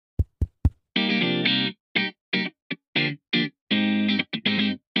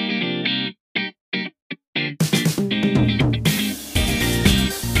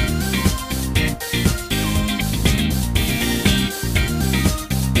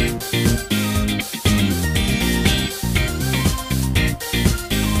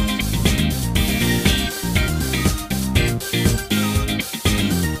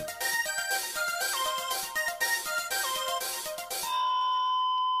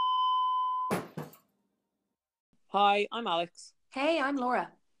Hi, I'm Alex, Hey, I'm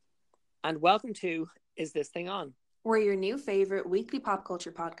Laura. and welcome to Is This Thing On? We're your new favorite weekly pop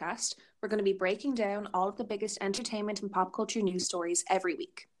culture podcast. We're going to be breaking down all of the biggest entertainment and pop culture news stories every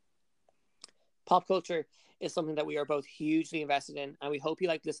week. Pop culture is something that we are both hugely invested in, and we hope you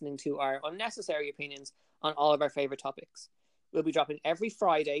like listening to our unnecessary opinions on all of our favourite topics. We'll be dropping every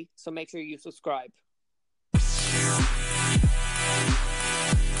Friday, so make sure you subscribe.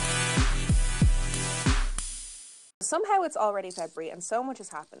 Somehow it's already February and so much has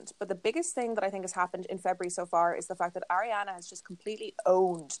happened. But the biggest thing that I think has happened in February so far is the fact that Ariana has just completely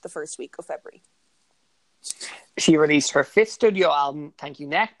owned the first week of February. She released her fifth studio album, Thank You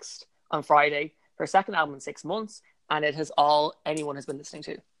Next, on Friday, her second album in 6 months, and it has all anyone has been listening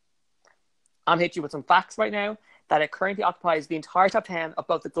to. I'm hitting you with some facts right now that it currently occupies the entire top 10 of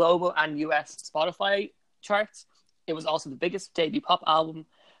both the global and US Spotify charts. It was also the biggest debut pop album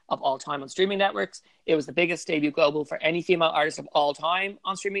of all time on streaming networks. It was the biggest debut global for any female artist of all time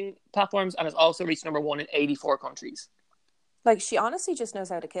on streaming platforms, and has also reached number one in 84 countries. Like, she honestly just knows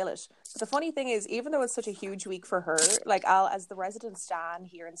how to kill it. But the funny thing is, even though it's such a huge week for her, like, Al, as the resident stan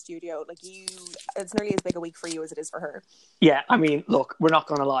here in studio, like, it's nearly as big a week for you as it is for her. Yeah, I mean, look, we're not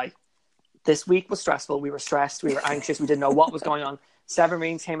going to lie. This week was stressful. We were stressed. We were anxious. We didn't know what was going on. Seven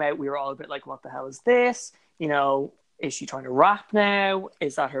Rings came out. We were all a bit like, what the hell is this? You know, is she trying to rap now?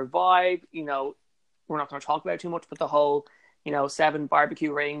 Is that her vibe? You know, we're not going to talk about it too much, but the whole, Seven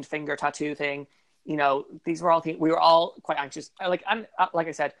barbecue ringed finger tattoo thing, these were all things, we were all quite anxious. Like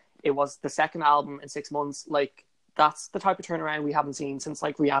I said, it was the second album in 6 months. Like, that's the type of turnaround we haven't seen since,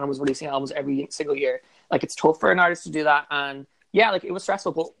 like, Rihanna was releasing albums every single year. Like, it's tough for an artist to do that. And yeah, like, it was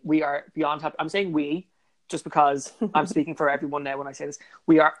stressful, but we are beyond happy. I'm saying we, just because I'm speaking for everyone now when I say this.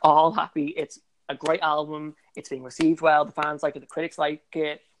 We are all happy. It's a great album. It's being received well. The fans like it. The critics like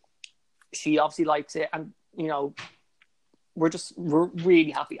it. She obviously likes it. And, we're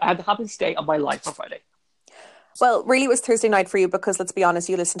really happy. I had the happiest day of my life on Friday. Well, really, it was Thursday night for you because, let's be honest,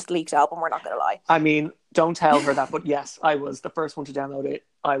 you listened to the leaked album. We're not going to lie. I mean, don't tell her that, but yes, I was the first one to download it.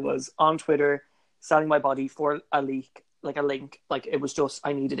 I was on Twitter selling my body for a leak, like a link. Like, it was just,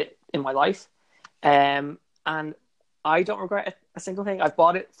 I needed it in my life. And I don't regret a single thing. I've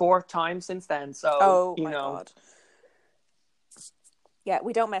bought it 4 times since then. So, God. Yeah,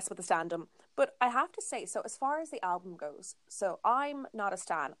 we don't mess with the standum. But I have to say, so as far as the album goes, so I'm not a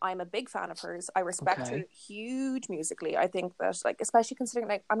stan. I'm a big fan of hers. I respect her huge musically. I think that, like, especially considering,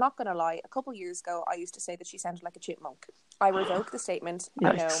 like, I'm not going to lie, a couple years ago, I used to say that she sounded like a chipmunk. I revoke the statement.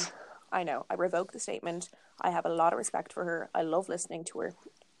 I know. I revoke the statement. I have a lot of respect for her. I love listening to her.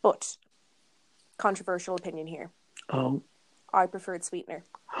 But, controversial opinion here. Oh. I preferred Sweetener.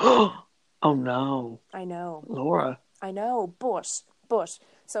 Oh no. I know. Laura. I know, but,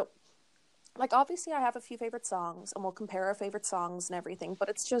 so, like, obviously I have a few favourite songs, and we'll compare our favourite songs and everything, but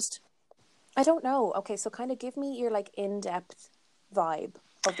it's just, I don't know. Okay, so kind of give me your, like, in-depth vibe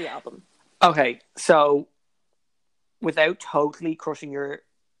of the album. Okay, so, without totally crushing your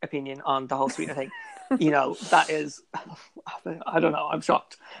opinion on the whole Sweetener thing, that is, I don't know, I'm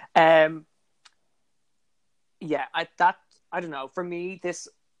shocked. I don't know, for me, this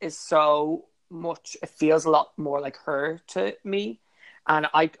is so much, it feels a lot more like her to me. And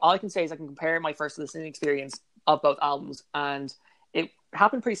all I can say is I can compare my first listening experience of both albums, and it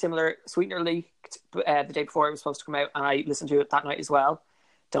happened pretty similar. Sweetener leaked the day before it was supposed to come out, and I listened to it that night as well.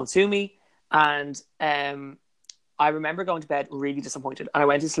 Don't sue me. And I remember going to bed really disappointed, and I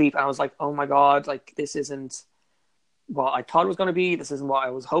went to sleep and I was like, oh my God, like, this isn't what I thought it was going to be. This isn't what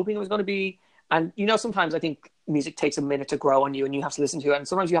I was hoping it was going to be. And, sometimes I think music takes a minute to grow on you, and you have to listen to it. And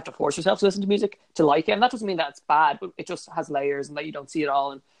sometimes you have to force yourself to listen to music to like it. And that doesn't mean that it's bad, but it just has layers and that you don't see it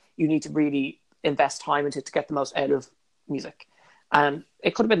all. And you need to really invest time into it to get the most out of music. And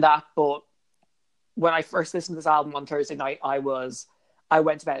it could have been that. But when I first listened to this album on Thursday night, I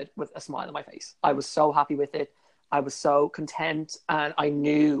went to bed with a smile on my face. I was so happy with it. I was so content. And I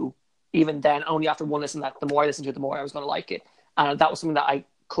knew even then, only after one listen, that the more I listened to it, the more I was going to like it. And that was something that I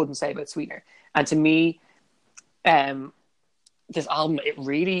couldn't say about Sweetener. And to me, this album, it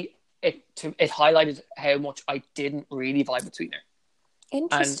highlighted how much I didn't really vibe with Sweetener.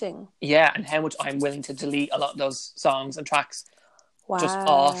 Interesting. And how much I'm willing to delete a lot of those songs and tracks just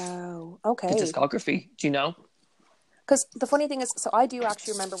off the discography. Do you know? Because the funny thing is, so I do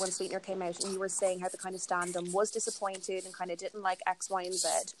actually remember when Sweetener came out, and you were saying how the kind of standum was disappointed and kind of didn't like X, Y, and Z.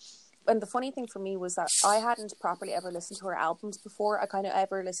 And the funny thing for me was that I hadn't properly ever listened to her albums before. I kind of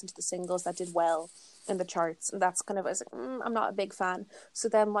ever listened to the singles that did well in the charts, and that's kind of, I was like, I'm not a big fan. So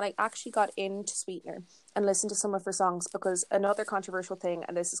then when I actually got into Sweetener and listened to some of her songs, because another controversial thing,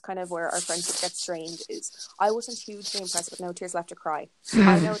 and this is kind of where our friendship gets strained, is I wasn't hugely impressed with No Tears Left to Cry.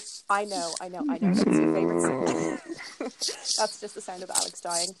 I know that's your favorite song. That's just the sound of Alex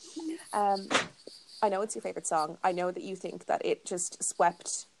dying. I know it's your favorite song. I know that you think that it just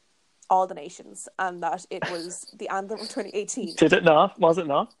swept all the nations and that it was the anthem of 2018. Did it not? Was it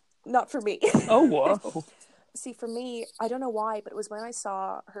not? Not for me. Oh, whoa. See, for me, I don't know why, but it was when I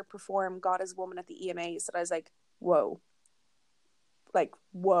saw her perform God is a Woman at the EMAs that I was like, whoa. Like,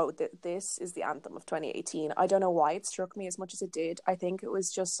 whoa, this is the anthem of 2018. I don't know why it struck me as much as it did. I think it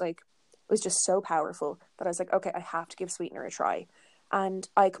was just so powerful that I was like, okay, I have to give Sweetener a try. And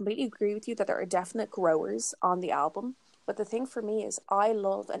I completely agree with you that there are definite growers on the album. But the thing for me is I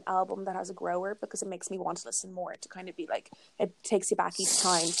love an album that has a grower because it makes me want to listen more, to kind of be like, it takes you back each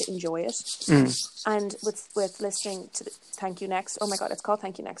time to enjoy it. And with listening to Thank You Next, oh my God, it's called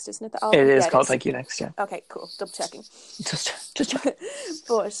Thank You Next, isn't it? The album? It is called Thank You Next, yeah. Okay, cool. Double checking. Just checking.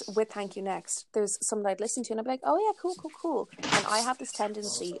 But with Thank You Next, there's some that I'd listen to and I'd be like, oh yeah, cool. And I have this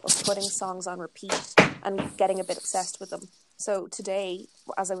tendency of putting songs on repeat and getting a bit obsessed with them. So today,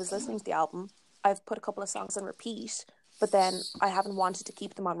 as I was listening to the album, I've put a couple of songs on repeat, but then I haven't wanted to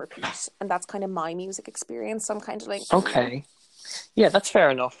keep them on repeat. And that's kind of my music experience. So I'm kind of like... Okay. Yeah, that's fair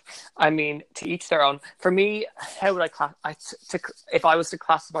enough. I mean, to each their own. For me, how would if I was to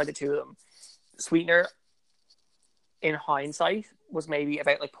classify the two of them, Sweetener, in hindsight, was maybe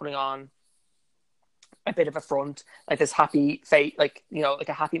about like putting on a bit of a front, like this happy face, like, you know, like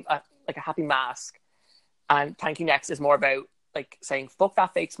a happy mask. And Thank You Next is more about like saying fuck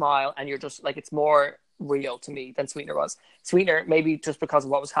that fake smile, and you're just like, it's more real to me than Sweetener was. Sweetener, maybe just because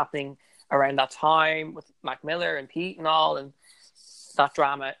of what was happening around that time with Mac Miller and Pete and all, and that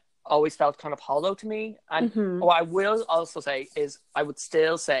drama always felt kind of hollow to me. And what I will also say is, I would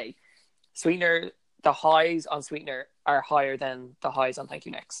still say Sweetener, the highs on Sweetener are higher than the highs on Thank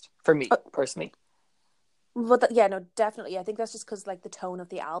You Next, for me personally. But yeah, no, definitely. I think that's just because like the tone of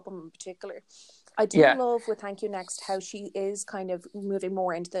the album in particular. I do love with Thank You Next how she is kind of moving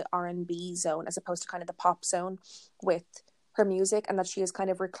more into the R&B zone as opposed to kind of the pop zone with her music, and that she is kind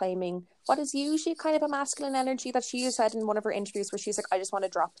of reclaiming what is usually kind of a masculine energy that she has said in one of her interviews, where she's like, I just want to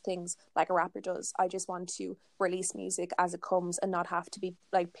drop things like a rapper does. I just want to release music as it comes and not have to be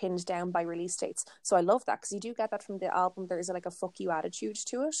like pinned down by release dates. So I love that, because you do get that from the album. There is like a fuck you attitude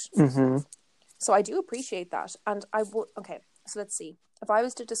to it. So I do appreciate that. And I would, okay, so let's see. If I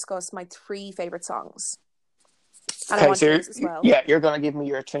was to discuss my 3 favorite songs, and I want so yours as well. Yeah, you're going to give me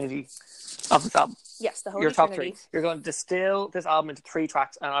your trinity of this album. Yes, the Holy Your top Trinity. 3. You're going to distill this album into 3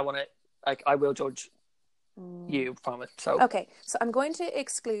 tracks, and I want to, like, I will judge you from it. So okay, so I'm going to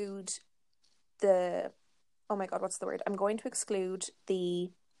exclude the, oh my God, what's the word? I'm going to exclude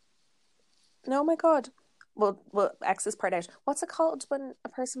the, no, my God. Well, X is part out. What's it called when a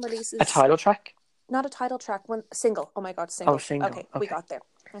person releases a title track? Not a title track, one single. Oh my God, single. Oh, single. Okay, we got there.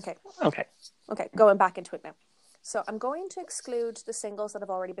 Okay, going back into it now. So I'm going to exclude the singles that have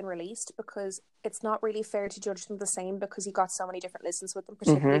already been released, because it's not really fair to judge them the same, because you got so many different listens with them,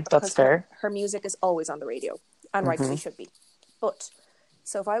 particularly because that's fair. Her music is always on the radio, and rightfully should be. But,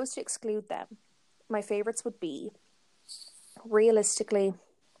 so if I was to exclude them, my favourites would be, realistically,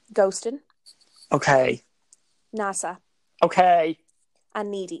 Ghostin'. Okay. NASA. Okay. And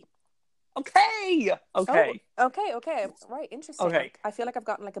Needy. Okay. Oh, okay. Right, interesting. Okay. Like, I feel like I've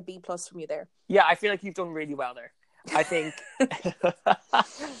gotten like a B+ from you there. Yeah, I feel like you've done really well there. I think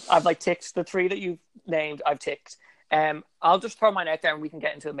I've like ticked the 3 that you've named. I've ticked. I'll just throw mine out there, and we can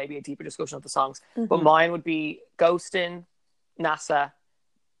get into maybe a deeper discussion of the songs. But mine would be Ghostin', NASA,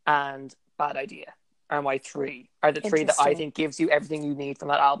 and Bad Idea. Are my 3. Are the 3 that I think gives you everything you need from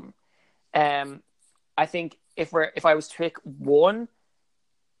that album. I think if I was to pick one,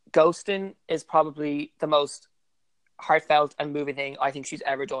 Ghostin' is probably the most heartfelt and moving thing I think she's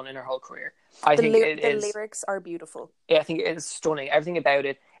ever done in her whole career. The lyrics are beautiful. Yeah, I think it is stunning. Everything about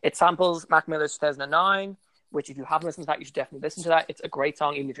it. It samples Mac Miller's 2009, which if you haven't listened to that, you should definitely listen to that. It's a great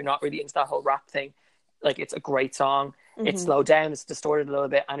song, even if you're not really into that whole rap thing. Like, it's a great song. It's slowed down, it's distorted a little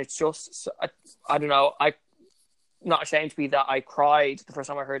bit, and it's just, I don't know, I'm not ashamed to be that I cried the first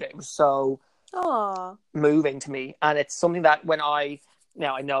time I heard it. It was so moving to me. And it's something that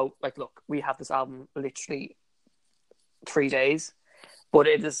now I know, like, look, we have this album literally 3 days, but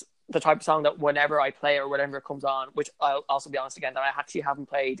it is the type of song that whenever I play or whenever it comes on, which I'll also be honest again, that I actually haven't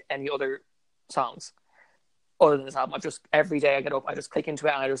played any other songs other than this album. I've just, every day I get up, I just click into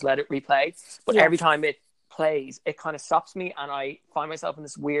it and I just let it replay. But Yeah. every time it plays, it kind of stops me and I find myself in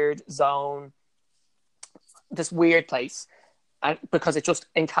this weird zone, this weird place. And because it just,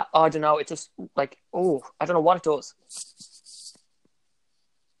 I don't know, it just like, oh, I don't know what it does.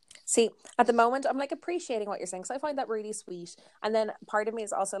 See, at the moment, I'm like appreciating what you're saying, because I find that really sweet. And then part of me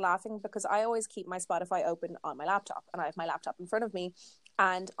is also laughing because I always keep my Spotify open on my laptop, and I have my laptop in front of me.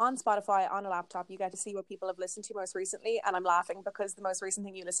 And on Spotify, on a laptop, you get to see what people have listened to most recently. And I'm laughing because the most recent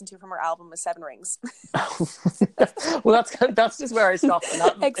thing you listened to from her album was Seven Rings. Well, that's just where I stopped. On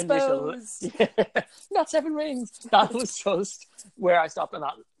that Exposed. Not Seven Rings. That was just where I stopped on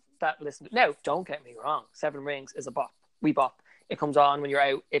that listen. No, don't get me wrong. Seven Rings is a bop. We bop. It comes on when you're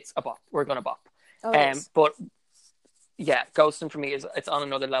out. It's a bop. We're gonna bop. Oh, yes. But yeah, Ghosting for me it's on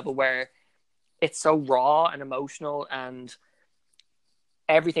another level where it's so raw and emotional and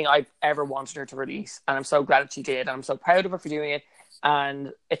everything I've ever wanted her to release. And I'm so glad that she did. And I'm so proud of her for doing it.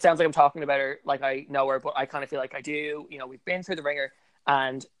 And it sounds like I'm talking about her like I know her, but I kind of feel like I do. You know, we've been through the ringer,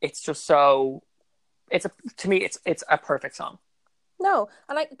 and it's just so. To me, it's a perfect song. No,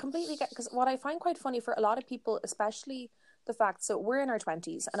 and I completely get, because what I find quite funny for a lot of people, especially the fact, so we're in our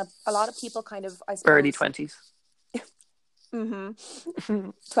 20s, and a lot of people kind of, I suppose, Early 20s.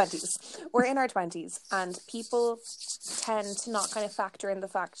 20s. We're in our 20s, and people tend to not kind of factor in the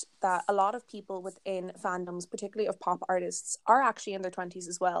fact that a lot of people within fandoms, particularly of pop artists, are actually in their 20s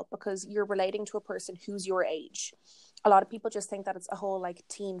as well, because you're relating to a person who's your age. A lot of people just think that it's a whole like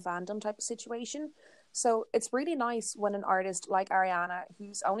teen fandom type of situation. So it's really nice when an artist like Ariana,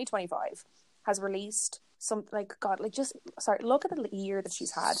 who's only 25, has released something like, God, like just, sorry, look at the year that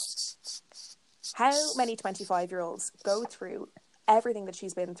she's had. How many 25-year-olds go through everything that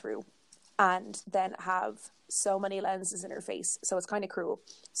she's been through and then have so many lenses in her face? So it's kind of cruel.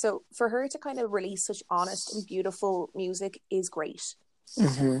 So for her to kind of release such honest and beautiful music is great.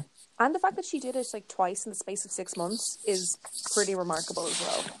 Mm-hmm. And the fact that she did it like twice in the space of 6 months is pretty remarkable as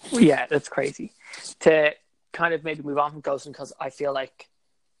well. Yeah, that's crazy. To kind of maybe move on from Ghosting, because I feel like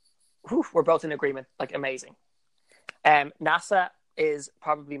we're both in agreement, like amazing. NASA is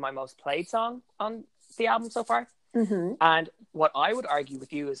probably my most played song on the album so far. Mm-hmm. And what I would argue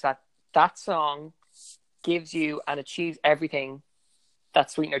with you is that song gives you and achieves everything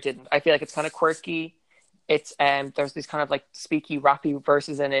that Sweetener didn't. I feel like it's kind of quirky. It's there's these kind of like speaky, rappy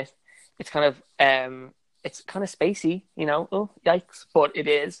verses in it. It's kind of spacey, you know. Oh, yikes! But it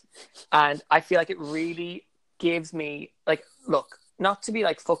is, and I feel like it really gives me like, look, not to be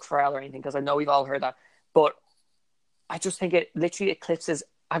like fuck Pharrell or anything, because I know we've all heard that, but I just think it literally eclipses.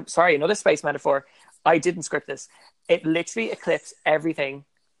 I'm sorry, another space metaphor. I didn't script this. It literally eclipses everything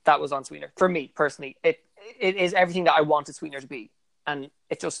that was on Sweetener. For me personally, it is everything that I wanted Sweetener to be, and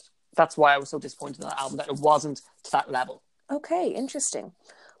it just, that's why I was so disappointed in that album, that it wasn't to that level. Okay, interesting.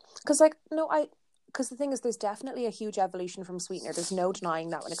 Because because the thing is, there's definitely a huge evolution from Sweetener. There's no denying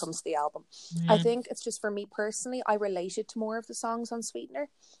that when it comes to the album. I think it's just, for me personally, I related to more of the songs on Sweetener,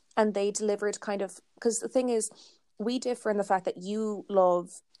 and they delivered kind of, because the thing is, we differ in the fact that you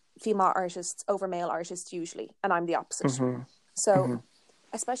love female artists over male artists usually, and I'm the opposite. Mm-hmm. So, Mm-hmm.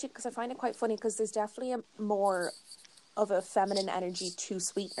 especially because I find it quite funny, because there's definitely more of a feminine energy to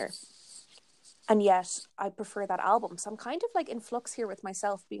Sweetener. And yet, I prefer that album. So I'm kind of like in flux here with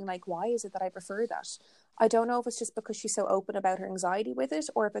myself, being like, why is it that I prefer that? I don't know if it's just because she's so open about her anxiety with it,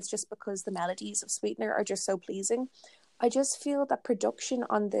 or if it's just because the melodies of Sweetener are just so pleasing. I just feel that production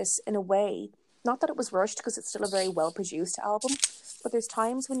on this, in a way, not that it was rushed, because it's still a very well-produced album, but there's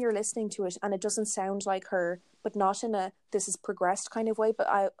times when you're listening to it and it doesn't sound like her, but not in a this is progressed kind of way.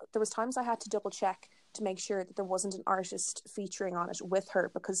 But there was times I had to double check to make sure that there wasn't an artist featuring on it with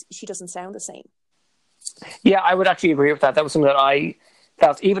her, because she doesn't sound the same. Yeah, I would actually agree with that. That was something that I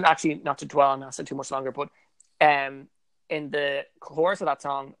felt, even actually, not to dwell on NASA too much longer, but in the chorus of that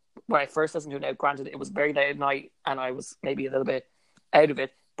song, when I first listened to it, now granted it was very late at night and I was maybe a little bit out of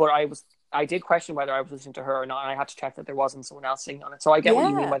it, but I did question whether I was listening to her or not, and I had to check that there wasn't someone else singing on it. So I get what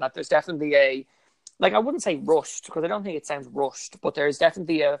you mean by that. There's definitely a, like, I wouldn't say rushed, because I don't think it sounds rushed, but there's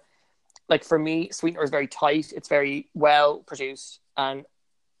definitely a, like, for me, Sweetener is very tight. It's very well produced and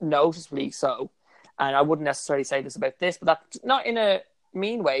noticeably so. And I wouldn't necessarily say this about this, but that's not in a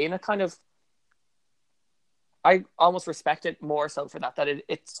mean way, in a kind of, I almost respect it more so for that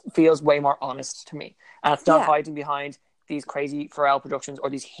it feels way more honest to me. And it's not hiding behind these crazy Pharrell productions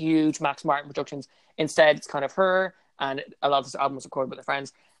or these huge Max Martin productions. Instead, it's kind of her, and a lot of this album was recorded with their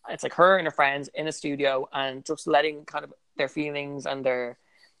friends. It's like her and her friends in a studio and just letting kind of their feelings and their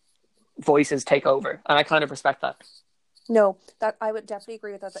voices take over. And I kind of respect that. No, that I would definitely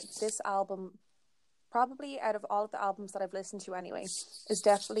agree with that. That this album probably out of all of the albums that I've listened to anyway, is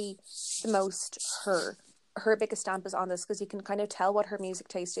definitely the most her. Her biggest stamp is on this, because you can kind of tell what her music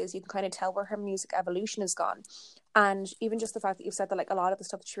taste is. You can kind of tell where her music evolution has gone. And even just the fact that you've said that like a lot of the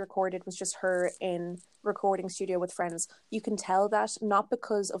stuff that she recorded was just her in recording studio with friends, you can tell that not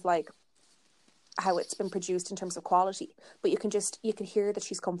because of like how it's been produced in terms of quality, but you can hear that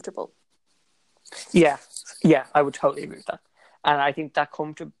she's comfortable. Yeah, I would totally agree with that. And I think that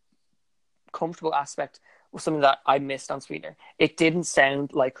comfortable aspect was something that I missed on Sweetener. It didn't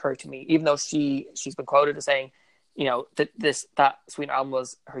sound like her to me, even though she's been quoted as saying, you know, that Sweetener album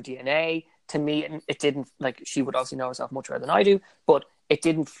was her DNA. To me, it didn't, like, she would obviously know herself much better than I do, but it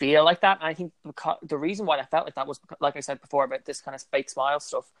didn't feel like that. And I think the reason why I felt like that was, like I said before, about this kind of fake smile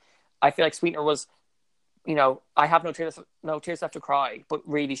stuff. I feel like Sweetener was, you know, I have no tears left to cry, but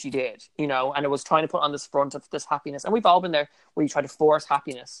really she did, you know, and it was trying to put on this front of this happiness. And we've all been there, where you try to force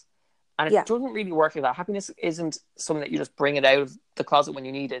happiness. And it doesn't really work like that. Happiness isn't something that you just bring it out of the closet when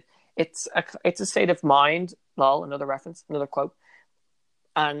you need it. It's a state of mind. Lol, another reference, another quote.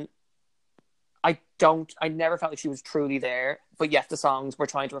 And I never felt like she was truly there, but yet the songs were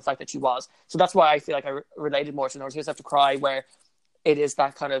trying to reflect that she was. So that's why I feel like I related more to No Tears Left to Cry, where it is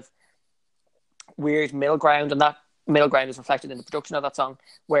that kind of weird middle ground, and that middle ground is reflected in the production of that song,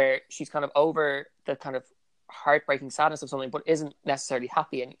 where she's kind of over the kind of heartbreaking sadness of something, but isn't necessarily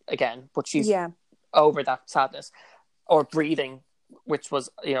happy again, but she's over that sadness, or breathing, which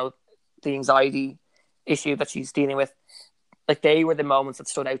was, you know, the anxiety issue that she's dealing with. Like, they were the moments that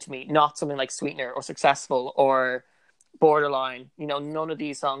stood out to me, not something like Sweetener or Successful or Borderline. You know, none of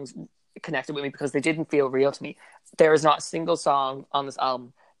these songs connected with me because they didn't feel real to me. There is not a single song on this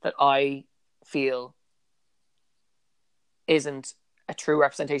album that I feel isn't a true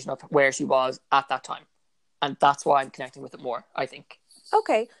representation of where she was at that time. And that's why I'm connecting with it more, I think.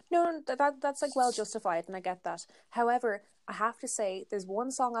 Okay. No, that's like well justified, and I get that. However, I have to say, there's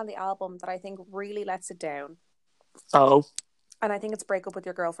one song on the album that I think really lets it down. Oh. And I think it's Break Up With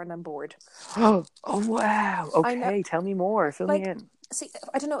Your Girlfriend, I'm Bored. Oh wow. Okay, tell me more. Fill me in. See,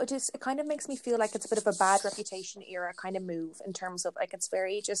 I don't know, it kind of makes me feel like it's a bit of a bad reputation era kind of move, in terms of like, it's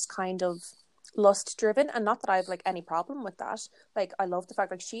very just kind of lust driven, and not that I have like any problem with that. Like, I love the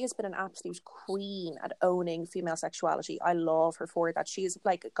fact, like, she has been an absolute queen at owning female sexuality. I love her for that. She's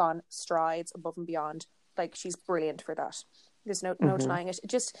like gone strides above and beyond. Like, she's brilliant for that. There's no denying it.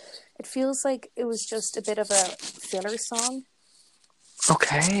 It feels like it was just a bit of a filler song.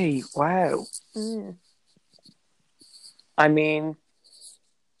 Okay, wow. I mean,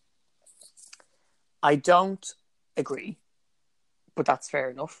 I don't agree, but that's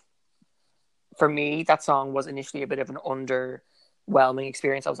fair enough. For me, that song was initially a bit of an underwhelming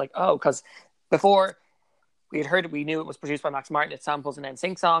experience. I was like, oh, because before we had heard it, we knew it was produced by Max Martin. It samples an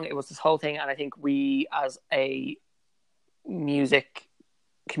NSYNC song. It was this whole thing, and I think we, as a music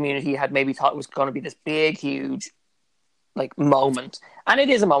community, had maybe thought it was going to be this big, huge, like, moment. And it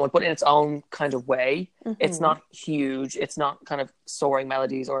is a moment, but in its own kind of way. It's not huge. It's not kind of soaring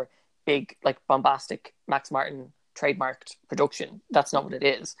melodies or big, like, bombastic Max Martin trademarked production. That's not what it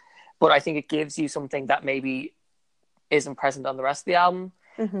is. But I think it gives you something that maybe isn't present on the rest of the album.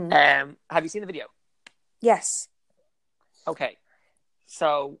 Have you seen the video? Yes. Okay.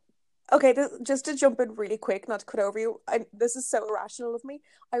 So... Okay, just to jump in really quick, not to cut over you, this is so irrational of me.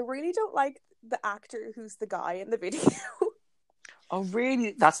 I really don't like the actor who's the guy in the video. Oh,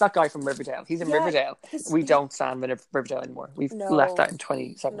 really? That's that guy from Riverdale. He's in Riverdale. We don't stand Riverdale anymore. We've left that in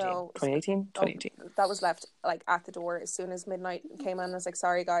 2017. 2018? 2018. That was left, like, at the door as soon as midnight came on. I was like,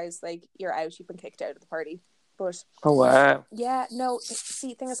 sorry, guys, like, you're out. You've been kicked out of the party. But... Oh, wow. Yeah, no,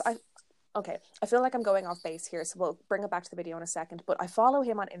 see, thing is, I feel like I'm going off base here, so we'll bring it back to the video in a second. But I follow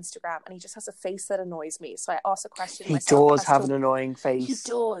him on Instagram, and he just has a face that annoys me. So I also question myself. He does have an annoying face. He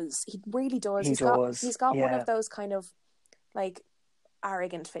does. He really does. He's got one of those kind of, like,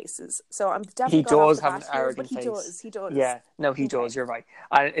 arrogant faces. So I'm definitely he does have an arrogant face. He does. Yeah, no, he does. You're right.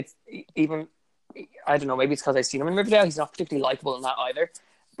 And it's even, I don't know, maybe it's because I've seen him in Riverdale. He's not particularly likable in that either.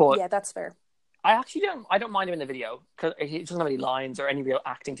 But yeah, that's fair. I don't mind him in the video because he doesn't have any lines or any real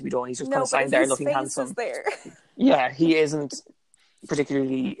acting to be done. He's just kind of standing there looking handsome. Is there. Yeah, he isn't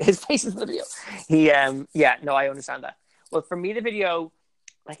particularly, his face is in the video. I understand that. Well, for me, the video,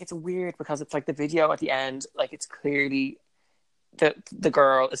 like, it's weird because it's like the video at the end, like, it's clearly the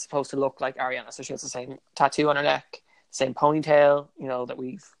girl is supposed to look like Ariana, so she has the same tattoo on her neck, same ponytail, you know, that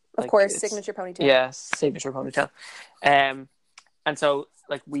we've, of course, signature ponytail. Yes, signature ponytail. And so,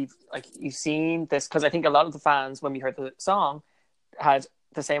 like, you've seen this, because I think a lot of the fans, when we heard the song, had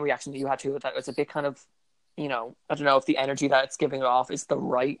the same reaction that you had to it, that it's a bit kind of, you know, I don't know if the energy that it's giving off is the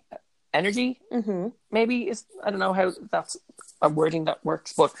right energy. Mm-hmm. Maybe is, I don't know how that's a wording that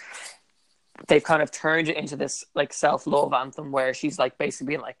works, but they've kind of turned it into this like self-love anthem where she's like basically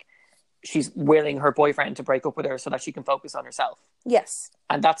being like, she's willing her boyfriend to break up with her so that she can focus on herself. Yes.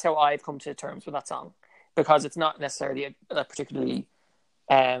 And that's how I've come to terms with that song, because it's not necessarily a particularly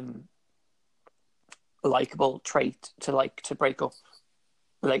likable trait to break up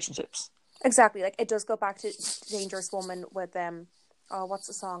relationships. Exactly. Like, it does go back to Dangerous Woman with oh, what's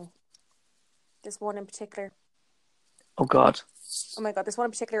the song? There's one in particular. Oh God. Oh my God, there's one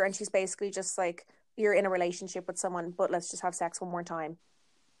in particular, and she's basically just like, you're in a relationship with someone, but let's just have sex one more time.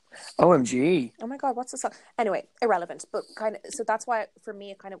 OMG. Oh my God, what's the song? Anyway, irrelevant, but kind of, so that's why for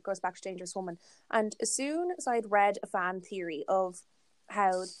me it kind of goes back to Dangerous Woman. And as soon as I'd read a fan theory of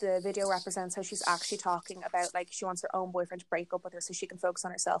how the video represents how she's actually talking about, like, she wants her own boyfriend to break up with her so she can focus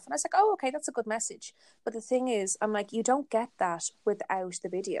on herself, and I was like, oh, okay, that's a good message. But the thing is, I'm like, you don't get that without the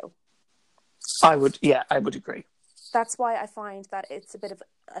video. I would agree. That's why I find that it's a bit of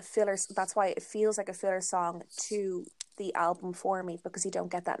a filler. That's why it feels like a filler song to the album for me, because you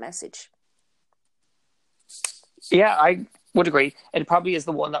don't get that message. Yeah, I would agree. It probably is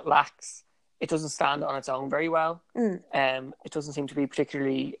the one that lacks. It doesn't stand on its own very well. It doesn't seem to be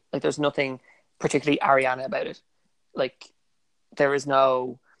particularly, like, there's nothing particularly Ariana about it. Like, there is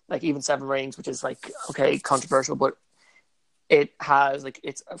no, like, even Seven Rings, which is like, okay, controversial, but it has, like,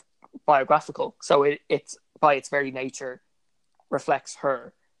 it's biographical, so it's by its very nature reflects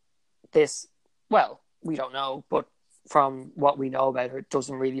her. This, well, we don't know, but from what we know about her, it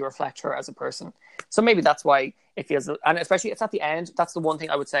doesn't really reflect her as a person. So maybe that's why it feels, and especially it's at the end. That's the one thing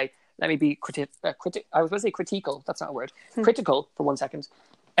I would say. Let me be I was going to say critical. That's not a word. Critical for 1 second.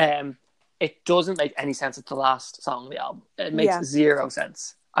 It doesn't make any sense at the last song of the album. It makes zero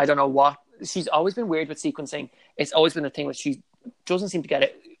sense. I don't know what. She's always been weird with sequencing. It's always been a thing that she doesn't seem to get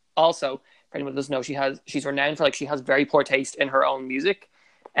it. Also, for anyone who doesn't know, she's renowned for, like, she has very poor taste in her own music.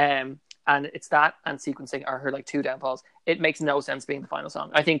 And it's that and sequencing are her, like, two downfalls. It makes no sense being the final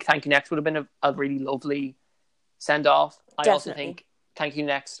song. I think Thank You Next would have been a really lovely send-off. I also think Thank You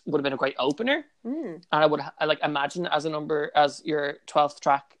Next would have been a great opener. And I would like imagine as your 12th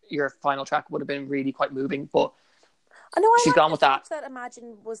track, your final track would have been really quite moving. But she's gone with that.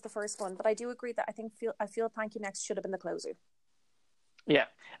 Imagine was the first one, but I do agree that I feel Thank You Next should have been the closer. Yeah,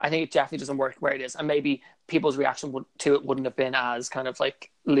 I think it definitely doesn't work where it is, and maybe people's reaction to it wouldn't have been as kind of like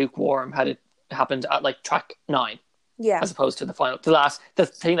lukewarm had it happened at like track 9. Yeah, as opposed to the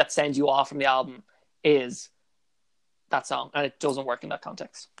thing that sends you off from the album is that song, and it doesn't work in that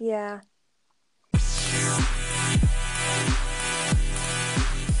context. Yeah.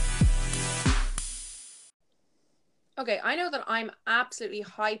 Okay, I know that I'm absolutely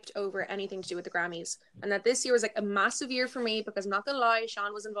hyped over anything to do with the Grammys, and that this year was like a massive year for me because, I'm not gonna lie,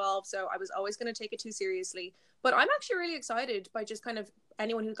 Sean was involved, so I was always going to take it too seriously. But I'm actually really excited by just kind of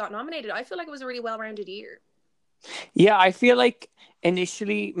anyone who got nominated. I feel like it was a really well-rounded year. Yeah, I feel like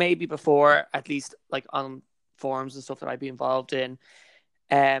initially, maybe before, at least like on forums and stuff that I'd be involved in,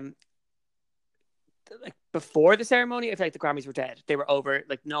 like before the ceremony, I feel like the Grammys were dead. They were over.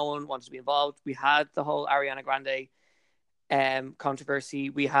 Like, no one wanted to be involved. We had the whole Ariana Grande controversy.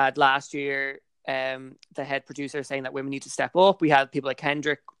 We had last year the head producer saying that women need to step up. We had people like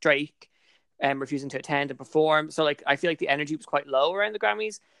Kendrick, Drake refusing to attend and perform. So like, I feel like the energy was quite low around the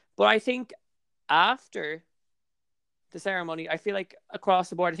Grammys. But I think after the ceremony, I feel like across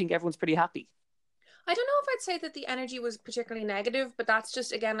the board, I think everyone's pretty happy. I don't know if I'd say that the energy was particularly negative, but that's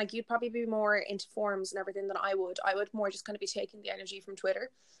just, again, like, you'd probably be more into forums and everything than I would. I would more just kind of be taking the energy from Twitter.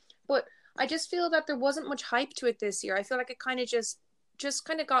 But I just feel that there wasn't much hype to it this year. I feel like it kind of just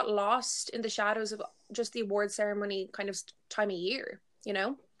kind of got lost in the shadows of just the award ceremony kind of time of year, you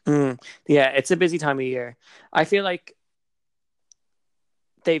know? Yeah, it's a busy time of year. I feel like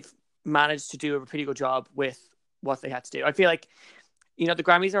they've managed to do a pretty good job with what they had to do. I feel like, you know, the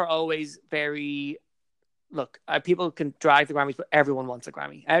Grammys are always very... Look, people can drag the Grammys, but everyone wants a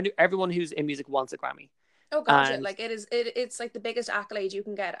Grammy. Everyone who's in music wants a Grammy. Oh, gotcha. Like, it's like the biggest accolade you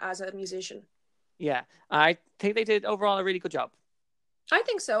can get as a musician. Yeah, I think they did overall a really good job. I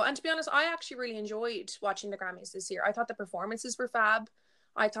think so. And to be honest, I actually really enjoyed watching the Grammys this year. I thought the performances were fab.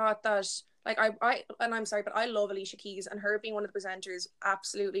 I thought that, like, and I'm sorry, but I love Alicia Keys, and her being one of the presenters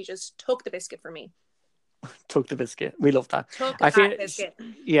absolutely just took the biscuit for me. Took the biscuit. We love that. I feel biscuit.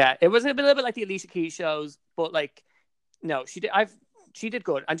 Yeah, it was a little bit like the Alicia Keys shows, but like, no, she did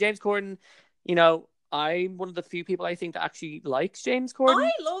good. And James Corden, you know, I'm one of the few people I think that actually likes James Corden.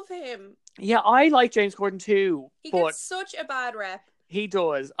 I love him. Yeah, I like James Corden too. He gets such a bad rep. He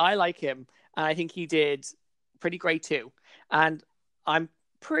does. I like him, and I think he did pretty great too. And I'm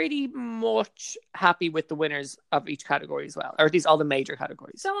pretty much happy with the winners of each category as well, or at least all the major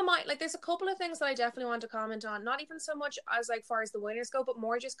categories. So am I. Like, there's a couple of things that I definitely want to comment on. Not even so much as like far as the winners go, but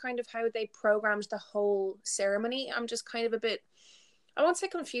more just kind of how they programmed the whole ceremony. I'm just kind of a bit, I won't say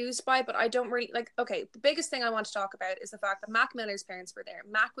confused by, but I don't really like. Okay, the biggest thing I want to talk about is the fact that Mac Miller's parents were there.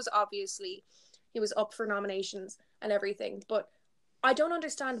 Mac was obviously, he was up for nominations and everything, but I don't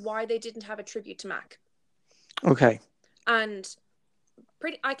understand why they didn't have a tribute to Mac. Okay. And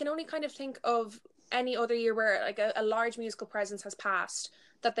I can only kind of think of any other year where like a large musical presence has passed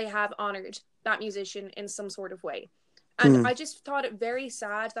that they have honored that musician in some sort of way. And I just thought it very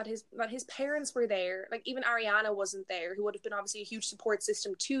sad that his parents were there. Like, even Ariana wasn't there, who would have been obviously a huge support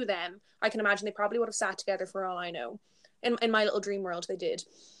system to them. I can imagine they probably would have sat together for all I know. In my little dream world, they did.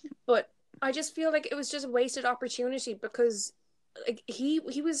 But I just feel like it was just a wasted opportunity, because like he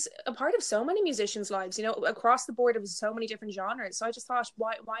was a part of so many musicians' lives, you know, across the board of so many different genres. So I just thought,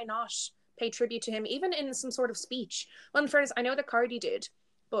 why not pay tribute to him, even in some sort of speech? Well, in fairness, I know that Cardi did,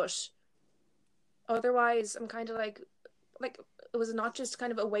 but otherwise, I'm kind of like, was it not just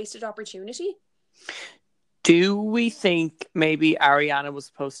kind of a wasted opportunity? Do we think maybe Ariana was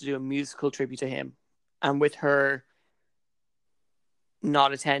supposed to do a musical tribute to him, and with her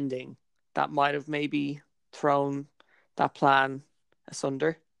not attending, that might have maybe thrown that plan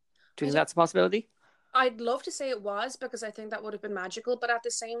asunder? Do you think that's a possibility? I'd love to say it was, because I think that would have been magical, but at the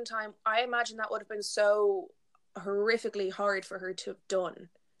same time, I imagine that would have been so horrifically hard for her to have done.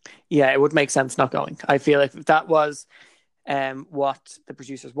 Yeah, it would make sense not going. I feel like if that was what the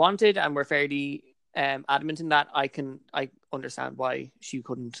producers wanted and were fairly adamant in that, I understand why she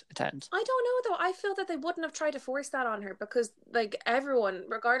couldn't attend. I don't know though. I feel that they wouldn't have tried to force that on her, because like everyone,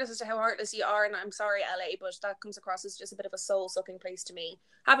 regardless as to how heartless you are, and I'm sorry LA, but that comes across as just a bit of a soul-sucking place to me.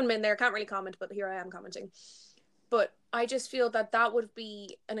 Haven't been there, can't really comment, but here I am commenting. But I just feel that would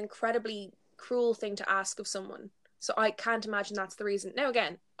be an incredibly cruel thing to ask of someone. So I can't imagine that's the reason. Now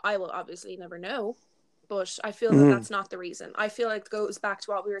again, I will obviously never know, but I feel that that's not the reason. I feel like it goes back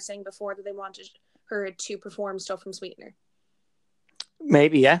to what we were saying before, that they wanted her to perform stuff from Sweetener.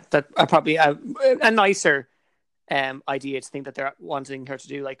 Maybe, yeah. That probably a nicer idea to think that they're wanting her to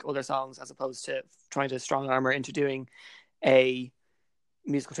do like other songs, as opposed to trying to strong arm her into doing a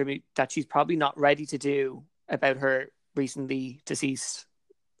musical tribute that she's probably not ready to do about her recently deceased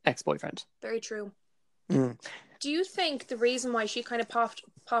ex-boyfriend. Very true. Do you think the reason why she kind of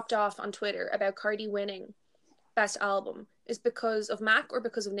popped off on Twitter about Cardi winning Best Album is because of Mac or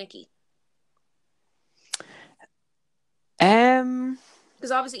because of Nicki?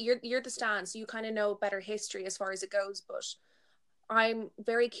 Because obviously you're the stan, so you kind of know better history as far as it goes, but I'm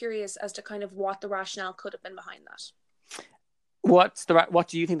very curious as to kind of what the rationale could have been behind that. What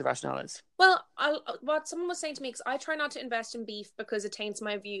do you think the rationale is? Well, what someone was saying to me, because I try not to invest in beef because it taints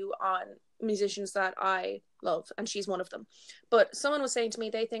my view on musicians that I love, and she's one of them. But someone was saying to me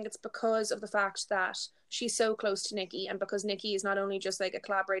they think it's because of the fact that she's so close to Nicki, and because Nicki is not only just like a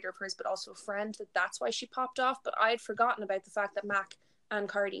collaborator of hers, but also a friend, that's why she popped off. But I had forgotten about the fact that Mac and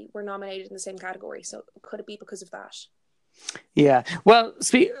Cardi were nominated in the same category. So could it be because of that? Yeah, well,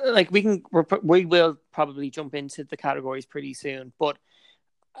 we will probably jump into the categories pretty soon, but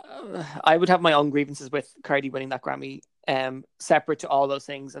I would have my own grievances with Cardi winning that Grammy, separate to all those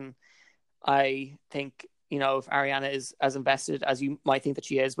things. And I think, you know, if Ariana is as invested as you might think that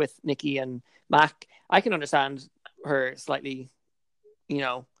she is with Nicki and Mac, I can understand her slightly, you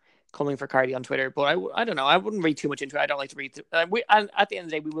know, coming for Cardi on Twitter. But I don't know. I wouldn't read too much into it. I don't like to read. And at the end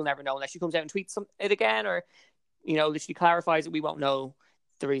of the day, we will never know unless she comes out and tweets it again, or, you know, literally clarifies it. We won't know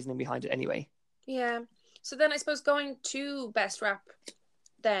the reasoning behind it anyway. Yeah. So then I suppose going to Best Rap,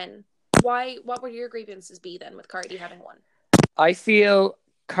 then what would your grievances be then with Cardi having won? I feel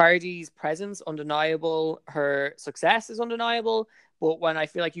Cardi's presence undeniable, her success is undeniable, but when I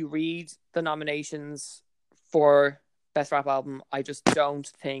feel like you read the nominations for Best Rap Album, I just don't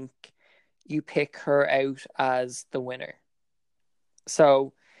think you pick her out as the winner.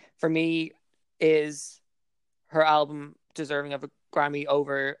 So for me, is her album deserving of a Grammy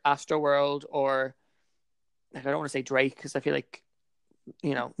over Astroworld, or, like, I don't want to say Drake, because I feel like,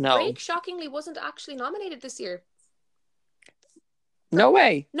 you know, no. Drake shockingly wasn't actually nominated this year. No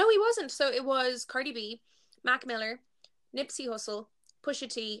way. No, he wasn't. So it was Cardi B, Mac Miller, Nipsey Hussle, Pusha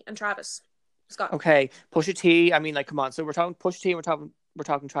T, and Travis Scott. Okay, Pusha T. I mean, like, come on. So we're talking Pusha T, and we're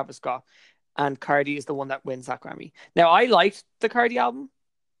talking Travis Scott, and Cardi is the one that wins that Grammy. Now, I liked the Cardi album,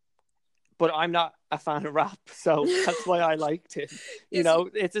 but I'm not a fan of rap, so that's why I liked it. You know,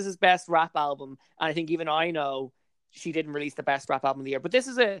 this is his best rap album, and I think even I know she didn't release the best rap album of the year. But this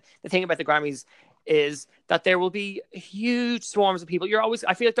is the thing about the Grammys. is that there will be huge swarms of people.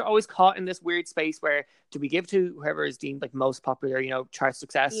 I feel like they're always caught in this weird space where do we give to whoever is deemed like most popular, chart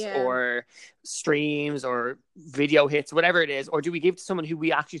success or streams or video hits, whatever it is, or do we give to someone who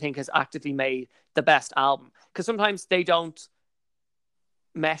we actually think has actively made the best album? Because sometimes they don't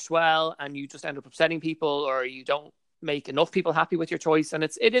mesh well and you just end up upsetting people, or you don't make enough people happy with your choice, and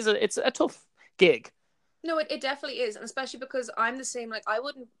it's a tough gig. No, it definitely is, and especially because I'm the same. Like, I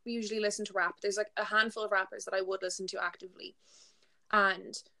wouldn't usually listen to rap. There's like a handful of rappers that I would listen to actively,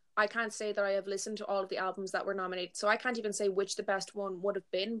 and I can't say that I have listened to all of the albums that were nominated, so I can't even say which the best one would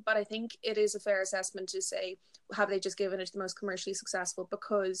have been. But I think it is a fair assessment to say, have they just given it the most commercially successful?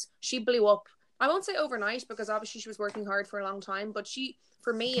 Because she blew up. I won't say overnight, because obviously she was working hard for a long time, but she,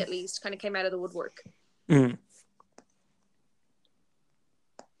 for me at least, kind of came out of the woodwork. Mm.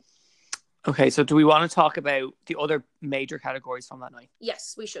 Okay, so do we want to talk about the other major categories from that night?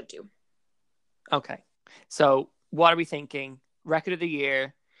 Yes, we should do. Okay, so what are we thinking? Record of the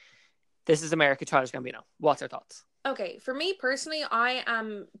year. This is America, Childish Gambino. What's our thoughts? Okay, for me personally, I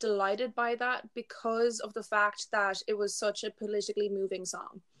am delighted by that because of the fact that it was such a politically moving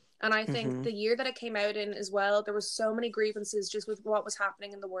song. And I think the year that it came out in as well, there was so many grievances just with what was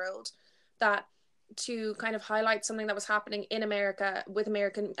happening in the world, that to kind of highlight something that was happening in America with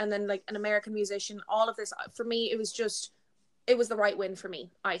American, and then like an American musician, all of this, for me, it was the right win for me,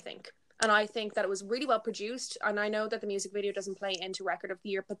 I think. And I think that it was really well produced. And I know that the music video doesn't play into record of the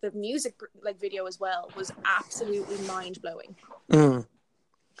year, but the music video as well was absolutely mind blowing.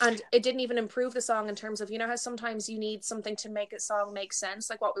 And it didn't even improve the song in terms of, how sometimes you need something to make a song make sense,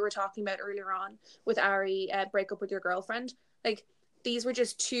 like what we were talking about earlier on with Ari, Break Up With Your Girlfriend. Like, these were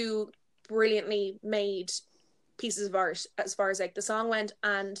just two brilliantly made pieces of art as far as like the song went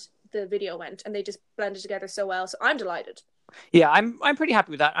and the video went, and they just blended together so well. So I'm delighted. Yeah, I'm pretty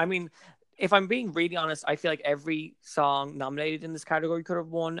happy with that. I mean, if I'm being really honest, I feel like every song nominated in this category could have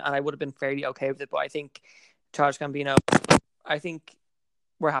won, and I would have been fairly okay with it. But I think Childish Gambino, I think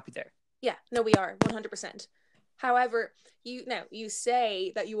we're happy there. Yeah, no, we are 100%. However, you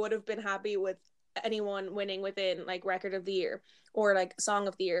say that you would have been happy with anyone winning within like record of the year or like song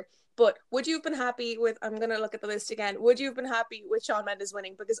of the year. But would you have been happy with, I'm going to look at the list again, would you have been happy with Shawn Mendes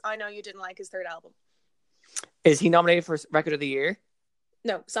winning? Because I know you didn't like his third album. Is he nominated for record of the year?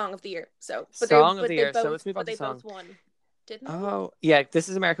 No, song of the year. So, song of the year. So let's move on to song. They both won, didn't they? Oh, yeah. This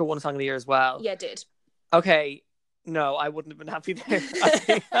is America won song of the year as well. Yeah, it did. Okay. No, I wouldn't have been happy there.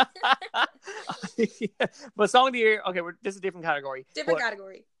 Yeah. But song of the year, okay, this is a different category. Different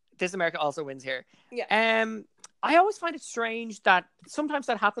category. This America also wins here. Yeah. I always find it strange that sometimes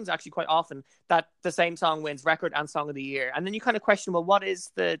that happens actually quite often, that the same song wins record and song of the year. And then you kind of question, well, what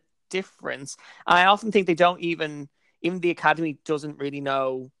is the difference? I often think they don't even the Academy doesn't really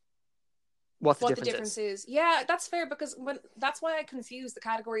know what the difference is. Yeah, that's fair, because that's why I confuse the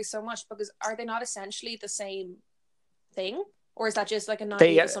categories so much, because are they not essentially the same thing? Or is that just like a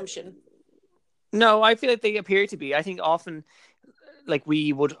naive assumption? No, I feel like they appear to be. I think often like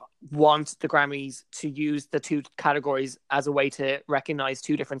we would want the Grammys to use the two categories as a way to recognize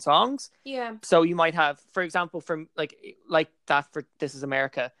two different songs. Yeah. So you might have, for example, from like that for This Is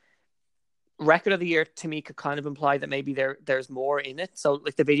America, record of the year to me could kind of imply that maybe there's more in it. So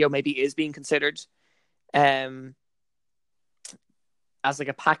like the video maybe is being considered as like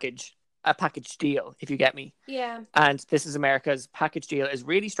a package deal, if you get me. Yeah. And This Is America's package deal is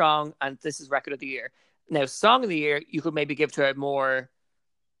really strong, and this is record of the year. Now, song of the year, you could maybe give to a more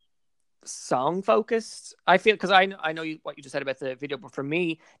song focused. I feel, because I know what you just said about the video, but for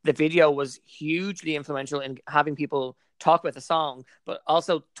me, the video was hugely influential in having people talk about the song, but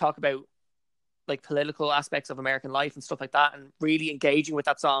also talk about like political aspects of American life and stuff like that, and really engaging with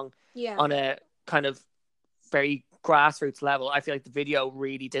that song on a kind of very grassroots level. I feel like the video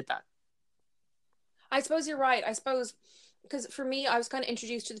really did that. I suppose you're right. I suppose because for me, I was kind of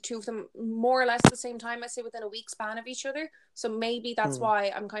introduced to the two of them more or less at the same time, I say within a week span of each other. So maybe that's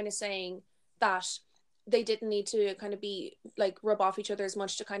why I'm kind of saying that they didn't need to kind of be like rub off each other as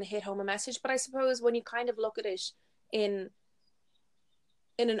much to kind of hit home a message. But I suppose when you kind of look at it in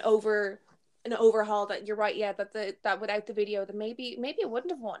an overhaul, that you're right, yeah, that without the video, that maybe it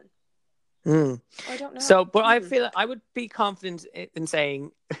wouldn't have won. I don't know. So, but I feel I would be confident in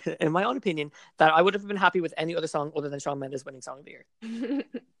saying, in my own opinion, that I would have been happy with any other song other than Shawn Mendes winning Song of the Year.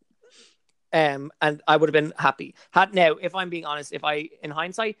 And I would have been happy. Now, if I'm being honest, in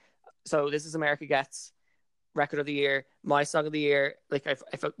hindsight, so This Is America gets record of the year, my song of the year, like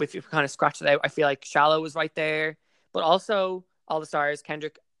if you kind of scratch it out, I feel like Shallow was right there, but also All the Stars,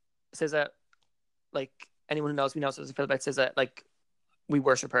 Kendrick, SZA, like anyone who knows me knows how I feel about SZA, like we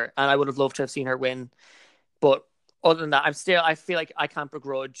worship her, and I would have loved to have seen her win. But other than that, I feel like I can't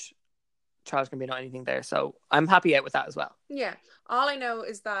begrudge Childish Gambino anything there, so I'm happy out with that as well. Yeah, all I know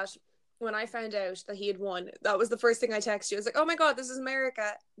is that when I found out that he had won, that was the first thing I texted you. I was like, "Oh my god, this is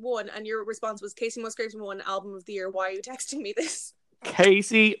America won," and your response was, "Kacey Musgraves won Album of the Year. Why are you texting me this?"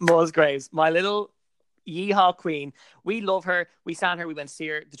 Kacey Musgraves, my little yeehaw queen. We love her. We sang her. We went to see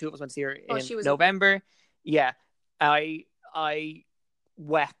her. The two of us went to see her in November. Yeah, I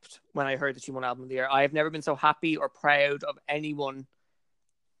wept when I heard that she won Album of the Year. I have never been so happy or proud of anyone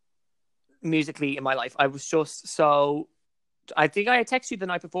musically in my life. I was just so... I think I had texted you the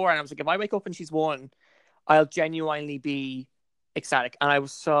night before and I was like, if I wake up and she's won, I'll genuinely be ecstatic. And I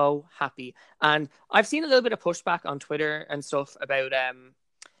was so happy. And I've seen a little bit of pushback on Twitter and stuff about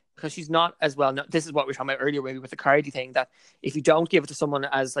because she's not as well known. This is what we were talking about earlier, maybe with the Cardi thing, that if you don't give it to someone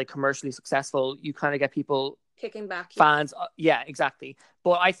as like commercially successful, you kind of get people kicking back, fans. Yeah, exactly.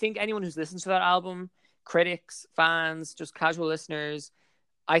 But I think anyone who's listened to that album, critics, fans, just casual listeners,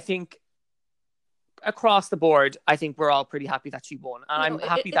 I think across the board, I think we're all pretty happy that she won, and I'm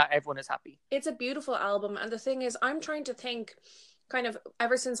happy that everyone is happy. It's a beautiful album, and the thing is, I'm trying to think, kind of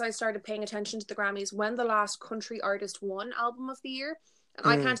ever since I started paying attention to the Grammys, when the last country artist won Album of the Year, and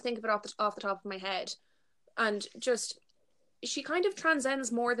I can't think of it off the top of my head. And just, she kind of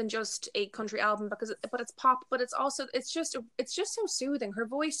transcends more than just a country album, but it's pop, but it's also it's just so soothing. Her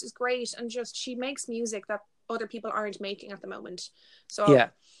voice is great, and just she makes music that other people aren't making at the moment. So yeah.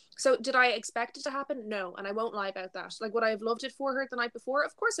 So did I expect it to happen? No, and I won't lie about that. Like, would I have loved it for her the night before?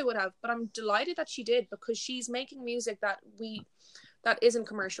 Of course I would have, but I'm delighted that she did, because she's making music that isn't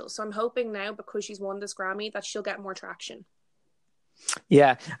commercial. So I'm hoping now, because she's won this Grammy, that she'll get more traction.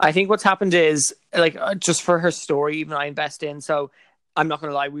 Yeah, I think what's happened is, like, just for her story, even I invest in. So I'm not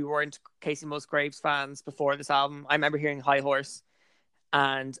going to lie, we weren't Kacey Musgraves fans before this album. I remember hearing High Horse,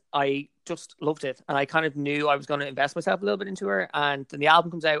 and I just loved it. And I kind of knew I was going to invest myself a little bit into her. And then the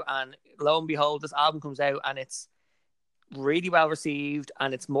album comes out, and lo and behold, this album comes out, and it's really well received.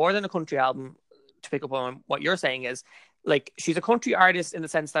 And it's more than a country album, to pick up on what you're saying, is like, she's a country artist in the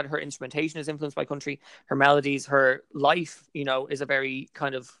sense that her instrumentation is influenced by country, her melodies, her life, you know, is a very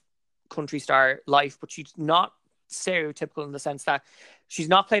kind of country star life, but she's not stereotypical in the sense that she's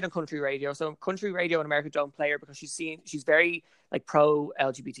not played on country radio. So country radio in America don't play her because she's very like pro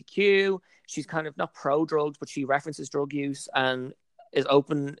LGBTQ. She's kind of not pro drugs, but she references drug use and is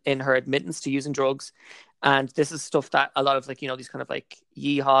open in her admittance to using drugs. And this is stuff that a lot of, like, you know, these kind of like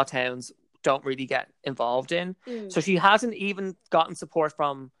yeehaw towns don't really get involved in. So she hasn't even gotten support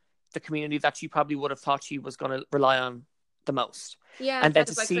from the community that she probably would have thought she was going to rely on the most. Yeah, and then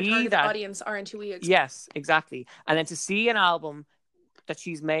to like see that audience aren't who we expect. Yes, exactly. And then to see an album that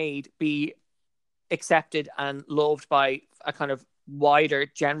she's made be accepted and loved by a kind of wider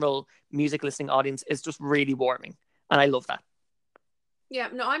general music listening audience is just really warming, and I love that. Yeah,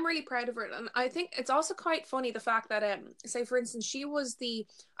 no, I'm really proud of her. And I think it's also quite funny the fact that, say, for instance, she was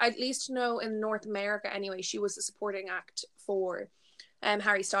I at least know in North America anyway, she was the supporting act for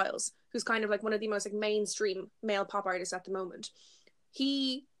Harry Styles, who's kind of like one of the most like mainstream male pop artists at the moment.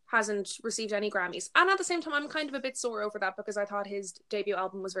 He hasn't received any Grammys. And at the same time, I'm kind of a bit sore over that, because I thought his debut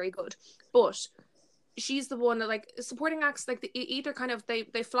album was very good. But she's the one that, like, supporting acts, like, either kind of, they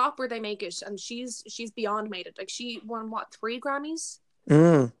flop or they make it. And she's beyond made it. Like, she won, 3 Grammys?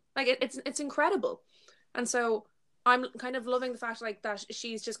 Like, it's incredible. And so I'm kind of loving the fact, like, that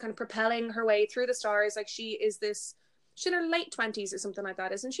she's just kind of propelling her way through the stars. Like, she's in her late 20s or something like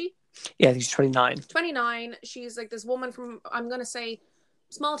that, isn't she? Yeah, I think she's 29. 29. She's like this woman from, I'm going to say,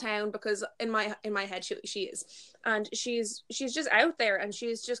 small town, because in my head she is. And she's just out there, and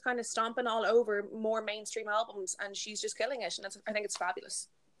she's just kind of stomping all over more mainstream albums, and she's just killing it. And I think it's fabulous.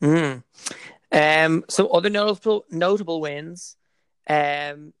 So other notable wins.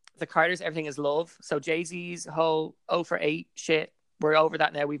 The Carters' Everything Is Love. So Jay-Z's whole 0 for 8 shit, we're over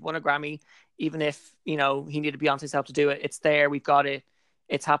that now. We've won a Grammy. Even if, you know, he needed Beyonce's help to do it, it's there. We've got it.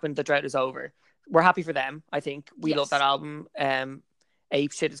 It's happened. The drought is over. We're happy for them. I think we love that album.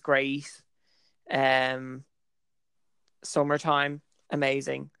 Ape Shit is great. Summertime,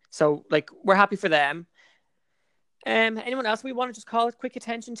 amazing. So, like, we're happy for them. Anyone else we want to just call it quick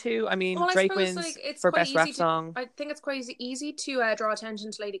attention to? I mean, Drake wins for best rap song. I think it's quite easy to draw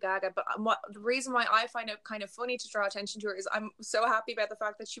attention to Lady Gaga, but the reason why I find it kind of funny to draw attention to her is I'm so happy about the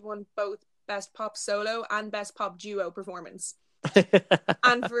fact that she won both best pop solo and best pop duo performance.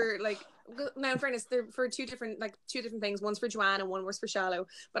 And for, like, now in fairness, they're for two different things. One's for Joanne and one was for Shallow.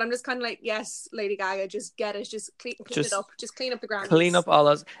 But I'm just kind of like, yes, Lady Gaga, just get it, just clean it up, just clean up the Grammys. Clean up all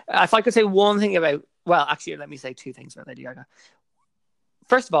those. If I could say one thing about, well, actually, let me say 2 things about Lady Gaga.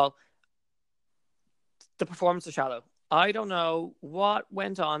 first of all, the performance of Shallow. I don't know what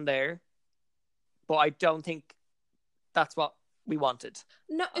went on there, but I don't think that's what we wanted.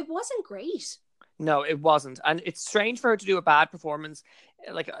 No, it wasn't great. No, it wasn't, and it's strange for her to do a bad performance.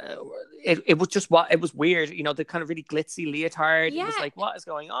 Like it was just what it was weird. You know, the kind of really glitzy leotard. Yeah. It was like, what is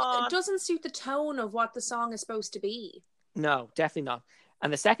going on? It doesn't suit the tone of what the song is supposed to be. No, definitely not.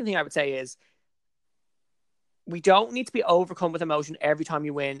 And the second thing I would say is, we don't need to be overcome with emotion every time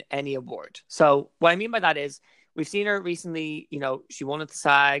you win any award. So what I mean by that is, we've seen her recently. You know, she won at the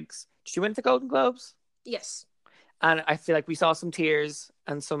SAGs. Did she win at the Golden Globes? Yes. And I feel like we saw some tears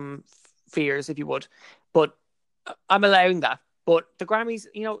and some fears, if you would. But I'm allowing that. But the Grammys,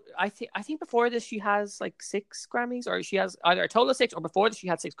 you know, I think before this she has like 6 Grammys, or she has either a total of 6, or before this she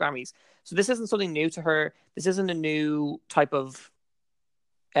had 6 Grammys. So this isn't something new to her. This isn't a new type of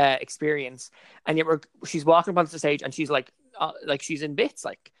experience. And yet she's walking onto the stage and she's like she's in bits,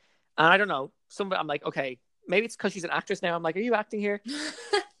 like. And I don't know. I'm like, okay, maybe it's because she's an actress now. I'm like, are you acting here?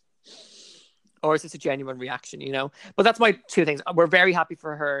 Or is this a genuine reaction, you know? But that's my 2 things. We're very happy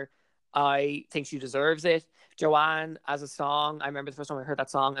for her. I think she deserves it. Joanne, as a song, I remember the first time I heard that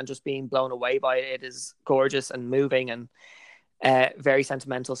song and just being blown away by it. It is gorgeous and moving and very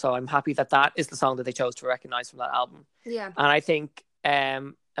sentimental. So I'm happy that is the song that they chose to recognize from that album. Yeah. And I think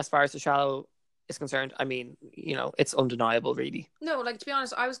as far as The Shallow is concerned, I mean, you know, it's undeniable, really. No, like, to be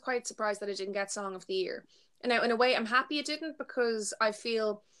honest, I was quite surprised that it didn't get Song of the Year. And now, in a way, I'm happy it didn't, because I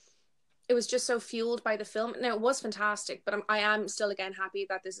feel it was just so fueled by the film. Now, it was fantastic, but I am still, again, happy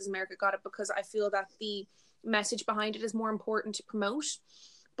that This Is America got it, because I feel that the message behind it is more important to promote.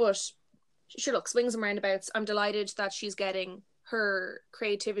 But sure, look, swings and roundabouts. I'm delighted that she's getting her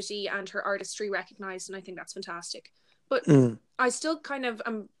creativity and her artistry recognized, and I think that's fantastic. But I still kind of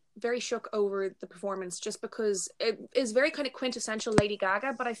am very shook over the performance, just because it is very kind of quintessential Lady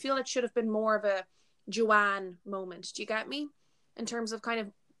Gaga, but I feel it should have been more of a Joanne moment. Do you get me? In terms of kind of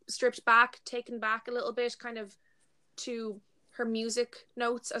stripped back, taken back a little bit, kind of to her music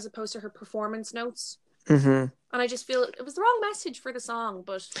notes as opposed to her performance notes. Mm-hmm. And I just feel it was the wrong message for the song,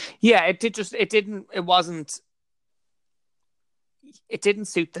 but yeah, it didn't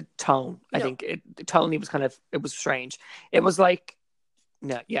suit the tone. No. I think the tone was kind of, it was strange. It was like,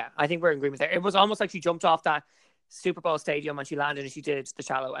 no, yeah, I think we're in agreement there. It was almost like she jumped off that Super Bowl stadium and she landed and she did The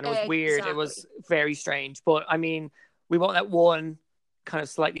Shallow, and it was weird. It was very strange. But I mean, we won't let one kind of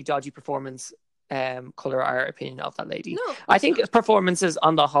slightly dodgy performance color our opinion of that lady. No, I think performances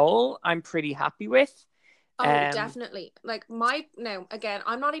on the whole, I'm pretty happy with. Oh, definitely. Like, now, again,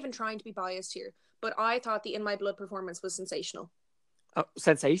 I'm not even trying to be biased here, but I thought the In My Blood performance was sensational. Oh,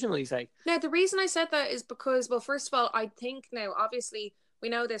 sensational, you say? Now, the reason I said that is because, well, first of all, I think now, obviously, we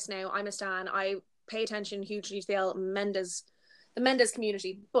know this now. I'm a stan. I pay attention hugely to the Mendes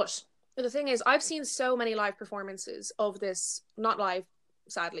community. But the thing is, I've seen so many live performances of this, not live,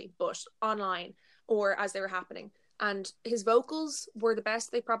 sadly, but online, or as they were happening. And his vocals were the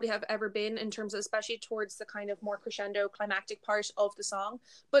best they probably have ever been, in terms of, especially towards the kind of more crescendo climactic part of the song.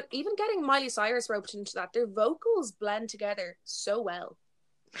 But even getting Miley Cyrus roped into that, their vocals blend together so well.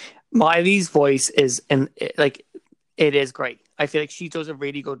 Miley's voice is, it is great. I feel like she does a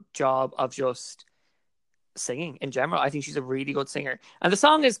really good job of just singing in general. I think she's a really good singer. And the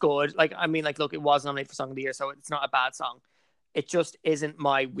song is good. Like, I mean, like, look, it was nominated for Song of the Year, so it's not a bad song. It just isn't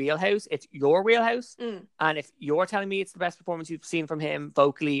my wheelhouse. It's your wheelhouse. And if you're telling me it's the best performance you've seen from him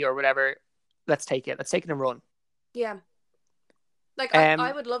vocally or whatever, let's take it. Let's take it and run. Yeah. Like,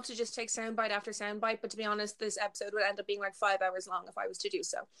 I would love to just take soundbite after soundbite, but to be honest, this episode would end up being like 5 hours long if I was to do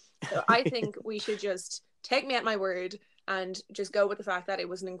so. So I think we should just take me at my word and just go with the fact that it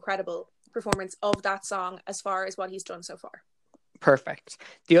was an incredible performance of that song as far as what he's done so far. Perfect.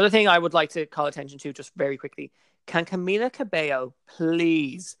 The other thing I would like to call attention to just very quickly, can Camila Cabello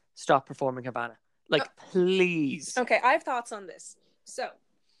please stop performing Havana? Like, please. Okay, I have thoughts on this. So,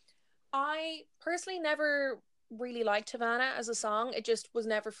 I personally never really liked Havana as a song. It just was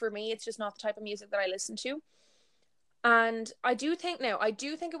never for me. It's just not the type of music that I listen to. And I do think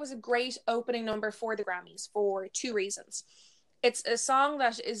it was a great opening number for the Grammys for 2 reasons. It's a song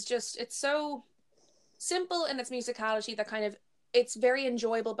that is just, it's so simple in its musicality that kind of, it's very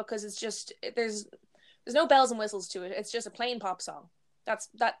enjoyable because it's just, there's no bells and whistles to it. It's just a plain pop song.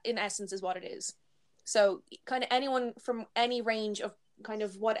 That in essence is what it is. So kind of anyone from any range of kind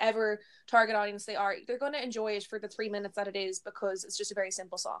of whatever target audience they are, they're going to enjoy it for the 3 minutes that it is, because it's just a very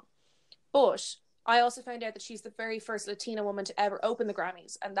simple song. But I also found out that she's the very first Latina woman to ever open the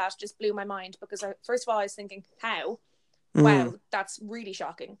Grammys, and that just blew my mind, because first of all I was thinking, how? Wow, that's really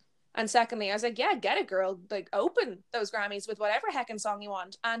shocking. And secondly, I was like, yeah, get it, girl. Like, open those Grammys with whatever heckin' song you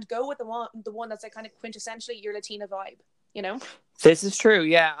want, and go with the one that's like kind of quintessentially your Latina vibe. You know, this is true.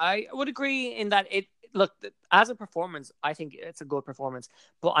 Yeah, I would agree in that look, as a performance, I think it's a good performance,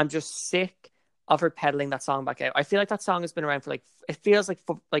 but I'm just sick of her peddling that song back out. I feel like that song has been around for like, it feels like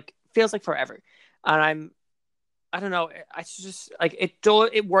forever, and I don't know. I just like it.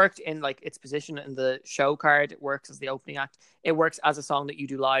 It worked in like its position in the show card. It works as the opening act. It works as a song that you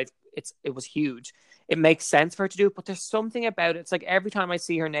do live. It was huge. It makes sense for her to do it, but there's something about it. It's like every time I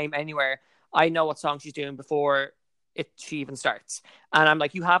see her name anywhere, I know what song she's doing before she even starts. And I'm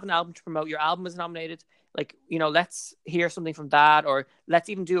like, you have an album to promote. Your album is nominated. Like, let's hear something from that, or let's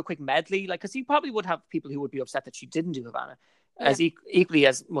even do a quick medley. Like, because you probably would have people who would be upset that she didn't do Havana, as equally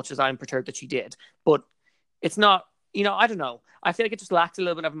as much as I'm perturbed that she did. But it's not, I don't know. I feel like it just lacks a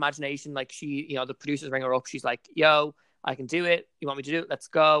little bit of imagination. Like the producers ring her up. She's like, yo, I can do it. You want me to do it? Let's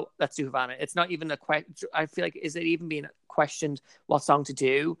go. Let's do Havana. It's not even a question. I feel like, is it even being questioned what song to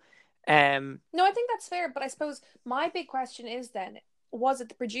do? No, I think that's fair. But I suppose my big question is then, was it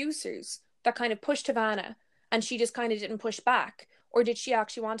the producers that kind of pushed Havana and she just kind of didn't push back? Or did she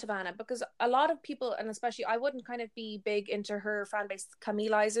actually want Havana? Because a lot of people, and especially I wouldn't kind of be big into her fan base,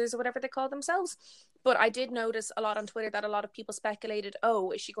 Camilleizers or whatever they call themselves. But I did notice a lot on Twitter that a lot of people speculated,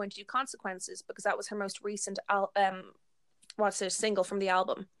 oh, is she going to do Consequences? Because that was her most recent single from the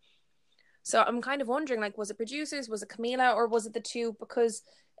album. So I'm kind of wondering, like, was it producers, was it Camila, or was it the two? Because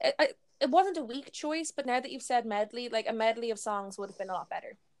it wasn't a weak choice, but now that you've said medley, like a medley of songs would have been a lot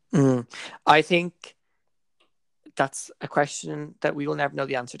better. I think that's a question that we will never know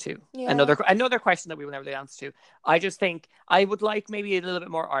the answer to. Yeah. Another question that we will never know the answer to. I just think I would like maybe a little bit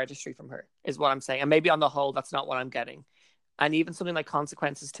more artistry from her, is what I'm saying. And maybe on the whole, that's not what I'm getting. And even something like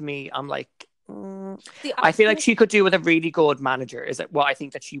Consequences, to me, I'm like, I feel like she could do with a really good manager. Is what I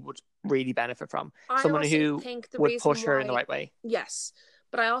think that she would really benefit from. Someone who would push her in the right way. Yes.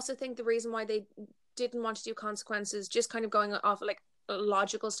 But I also think the reason why they didn't want to do Consequences, just kind of going off like a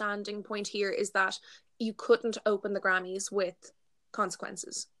logical standing point here, is that you couldn't open the Grammys with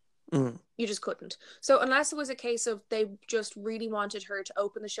Consequences. You just couldn't. So unless it was a case of they just really wanted her to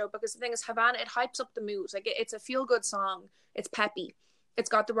open the show, because the thing is, Havana, it hypes up the mood. Like, it's a feel-good song. It's peppy. It's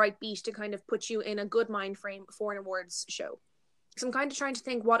got the right beat to kind of put you in a good mind frame for an awards show. So I'm kind of trying to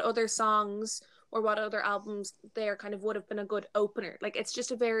think what other songs or what other albums there kind of would have been a good opener. Like, it's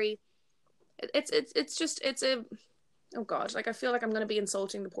just a very, it's a, oh God, like I feel like I'm going to be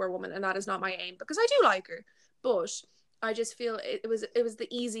insulting the poor woman, and that is not my aim, because I do like her, but I just feel it was the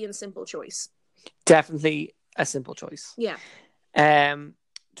easy and simple choice. Definitely a simple choice. Yeah.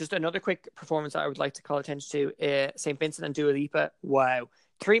 Just another quick performance that I would like to call attention to, St. Vincent and Dua Lipa. Wow.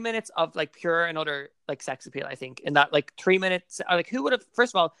 3 minutes of like pure and utter like sex appeal, I think. In that like 3 minutes, like who would have,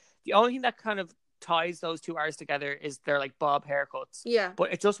 first of all, the only thing that kind of ties those two artists together is their like bob haircuts. Yeah.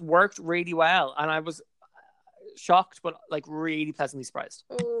 But it just worked really well. And I was shocked, but like really pleasantly surprised.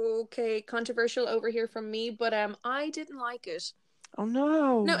 Okay, controversial over here from me, but I didn't like it. Oh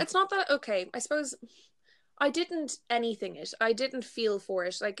no. No, it's not that. Okay, I suppose I didn't anything it. I didn't feel for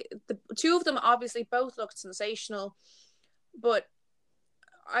it. Like, the two of them obviously both looked sensational, but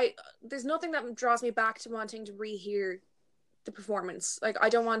there's nothing that draws me back to wanting to rehear the performance. Like, I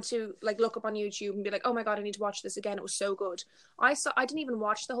don't want to like look up on YouTube and be like, oh my God, I need to watch this again. It was so good. I didn't even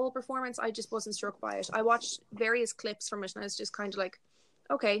watch the whole performance. I just wasn't struck by it. I watched various clips from it, and I was just kind of like,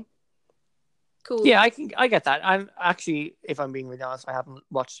 okay, cool. Yeah, I get that. I'm actually, if I'm being really honest, I haven't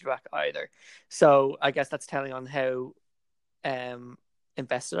watched it back either. So I guess that's telling on how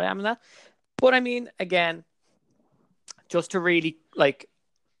invested I am in that. But I mean, again, just to really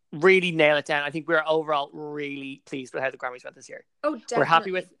nail it down, I think we're overall really pleased with how the Grammys went this year. Oh, definitely. We're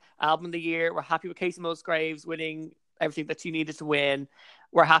happy with Album of the Year. We're happy with Casey Musgraves winning everything that she needed to win.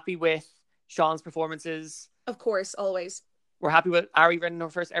 We're happy with Sean's performances. Of course, always. We're happy with Ari winning her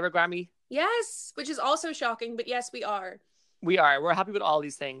first ever Grammy. Yes, which is also shocking, but yes, we are. We are. We're happy with all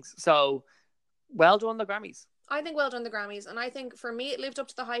these things. So, well done, the Grammys. I think well done, the Grammys. And I think for me, it lived up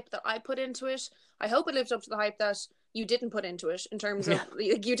to the hype that I put into it. I hope it lived up to the hype that you didn't put into it, in terms of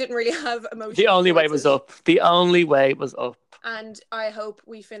you didn't really have emotion. The only way was up. The only way was up. And I hope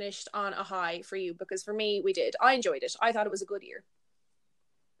we finished on a high for you, because for me, we did. I enjoyed it. I thought it was a good year.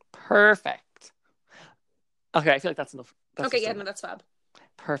 Perfect. Okay, I feel like that's enough. Okay, yeah, no, that's fab.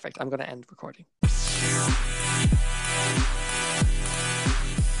 Perfect. I'm going to end recording.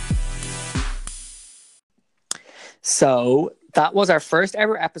 So that was our first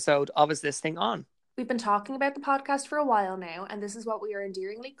ever episode of Is This Thing On? We've been talking about the podcast for a while now, and this is what we are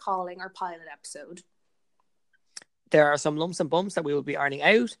endearingly calling our pilot episode. There are some lumps and bumps that we will be ironing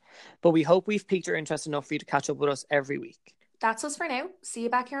out, but we hope we've piqued your interest enough for you to catch up with us every week. That's us for now. See you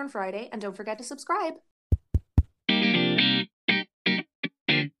back here on Friday, and don't forget to subscribe.